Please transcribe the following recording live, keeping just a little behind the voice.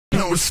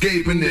no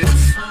escaping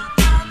this.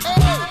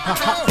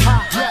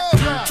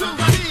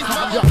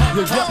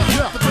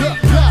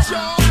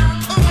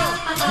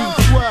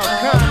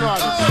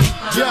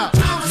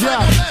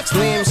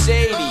 Slim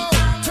Shady.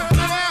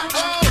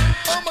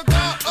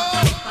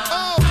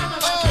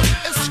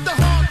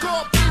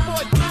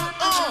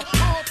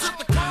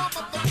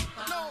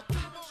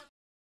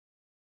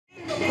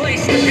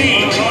 Place to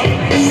be.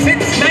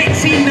 Since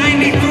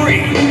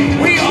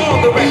 1993, we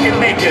all the record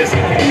makers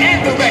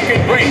and the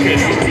record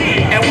breakers,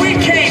 and we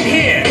came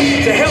here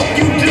to help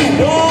you do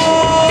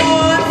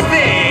one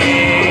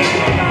thing.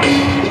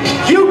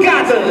 You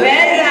got to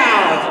let it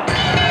out.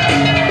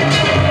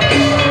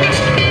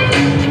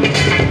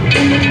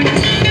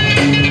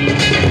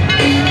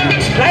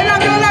 Let it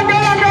go, let it go,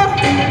 let it go.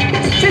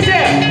 谢谢。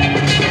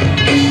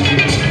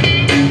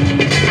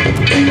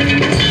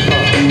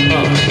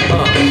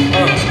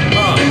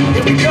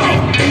Here we go.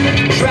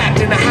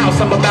 Trapped in the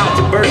house, I'm about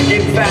to burst,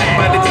 getting fat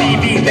by the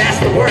TV, that's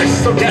the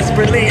worst. So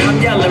desperately,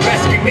 I'm yelling,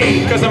 rescue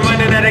me, cause I'm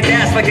running out of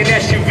gas like an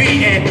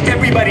SUV. And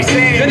everybody's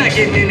saying, you're not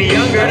getting any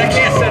younger, I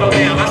can't settle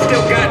down, I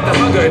still got the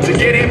hunger to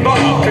get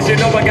involved. Cause you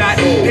know I got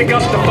to pick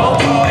up the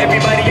phone, call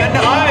everybody I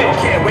know. I don't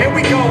care where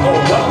we go or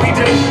what we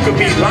do. Could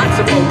be lots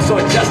of folks or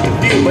just a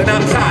few, but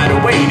I'm tired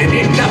of waiting,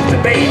 enough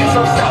debating.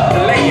 So stop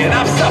delaying,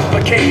 I'm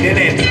suffocating.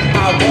 And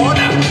I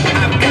wanna,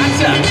 I've got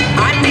to,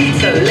 I need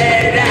to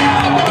let it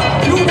out.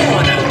 You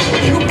wanna,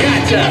 you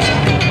got to,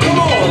 come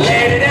on,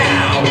 let it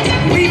out.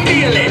 We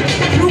feel it,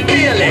 you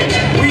feel it,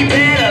 we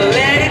better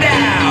let it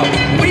out.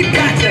 We've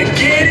got to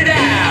get it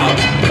out.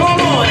 Come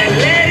on and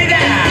let it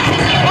out.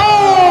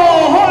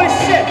 Oh, holy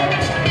shit.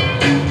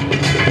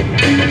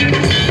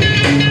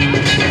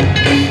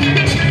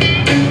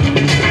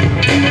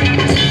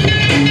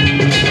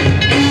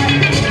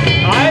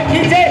 All right,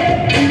 PJ.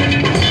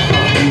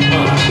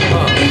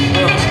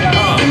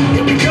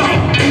 Here we go.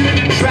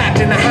 Trapped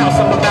in the house,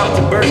 I'm about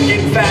to burst,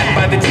 getting fat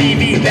by the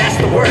TV, that's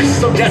the worst.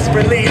 So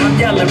desperately, I'm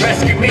yelling,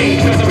 rescue me,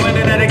 cause I'm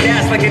running out of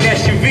gas like an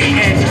SUV.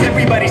 And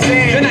everybody's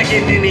saying, you're not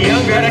getting any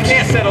younger, and I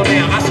can't settle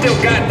down, I still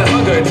got the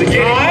hunger to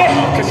get it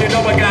on. Cause you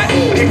know I got to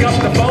pick up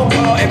the phone,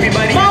 call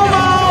everybody.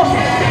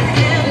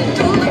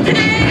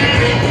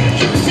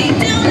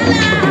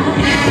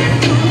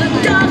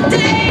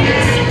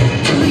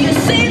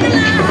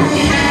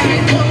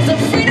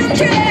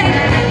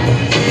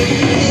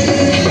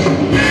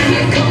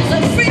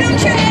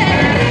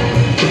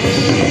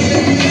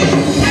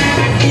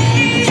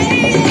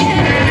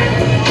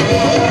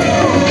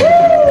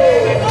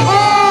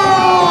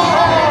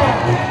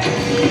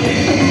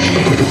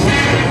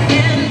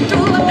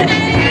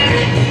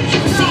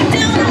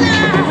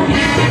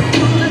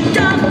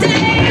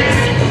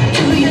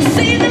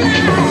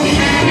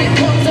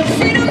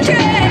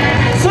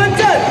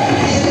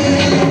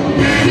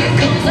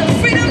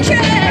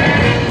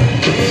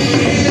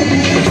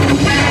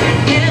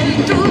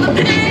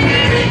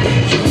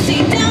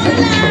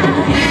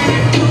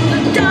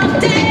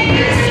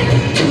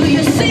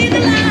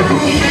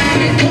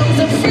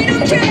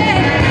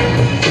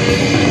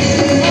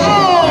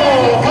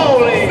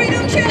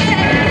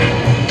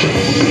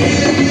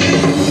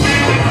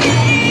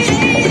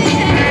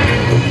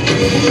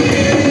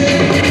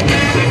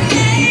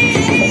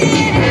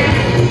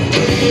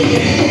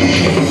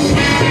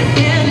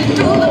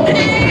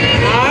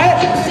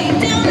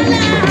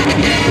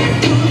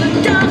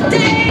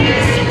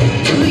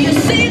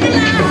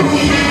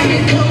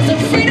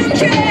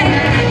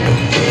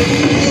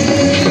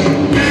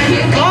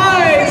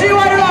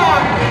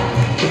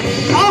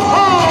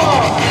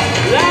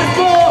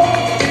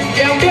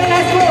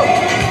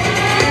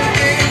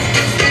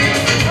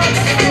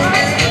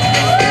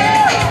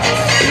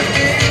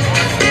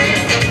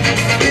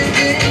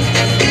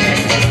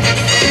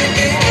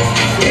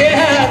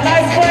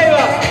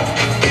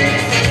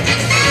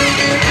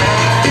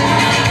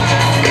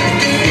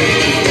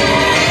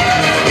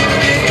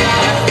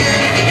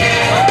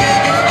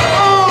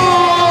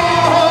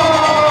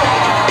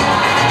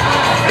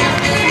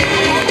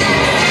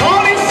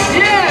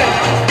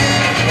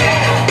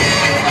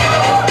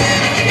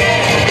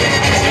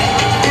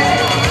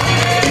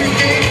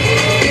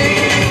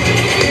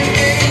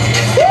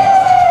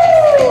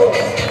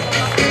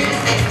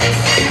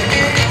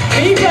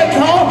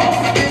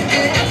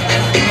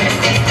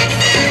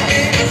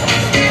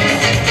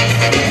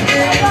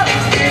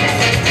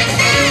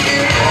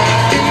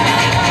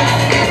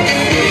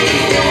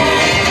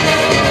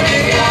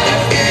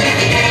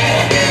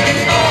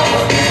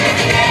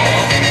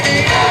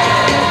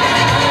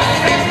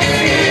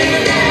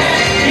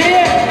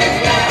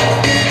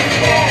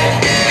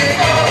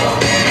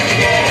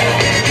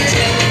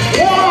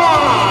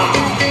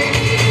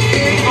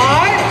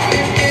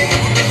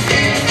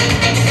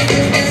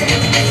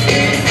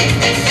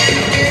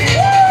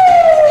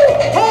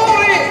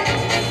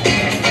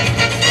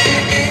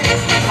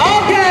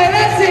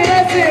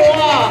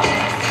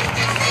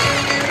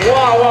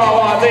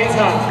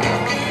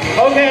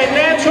 Okay,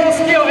 natural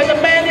skill and the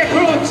Mania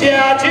crew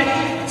加进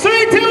 3,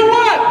 2,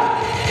 1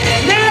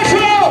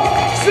 natural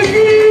skill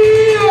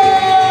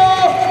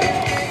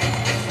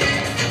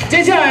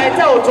接下来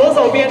在我左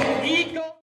手边。